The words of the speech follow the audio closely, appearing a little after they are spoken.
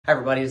Hi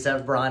everybody,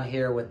 Zev Braun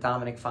here with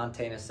Dominic,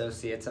 Fonte and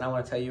Associates, and I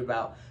want to tell you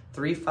about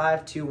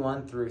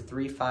 3521 through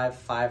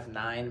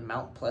 3559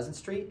 Mount Pleasant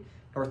Street,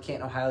 North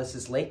Canton, Ohio. This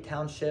is Lake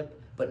Township,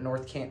 but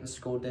North Canton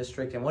School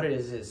District, and what it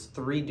is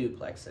 3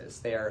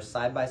 duplexes. They are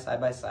side by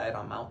side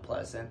on Mount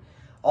Pleasant.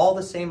 All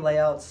the same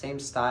layout, same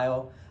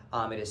style.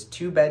 It is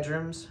 2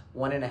 bedrooms,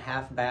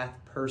 1.5 bath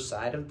per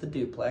side of the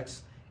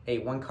duplex, a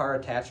 1-car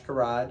attached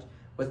garage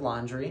with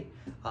laundry,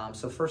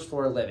 so first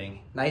floor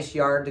living. Nice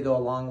yard to go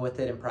along with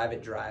it and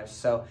private drives.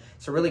 So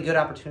it's a really good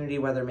opportunity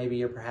whether maybe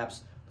you're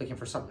perhaps looking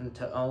for something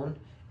to own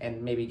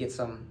and maybe get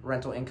some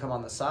rental income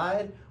on the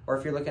side, or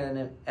if you're looking at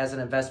it as an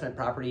investment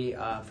property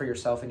for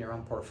yourself in your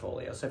own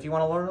portfolio. So if you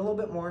want to learn a little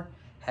bit more,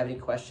 have any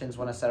questions,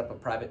 want to set up a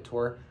private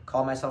tour,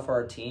 call myself or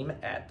our team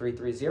at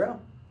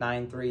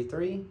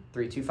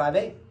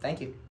 330-933-3258. Thank you.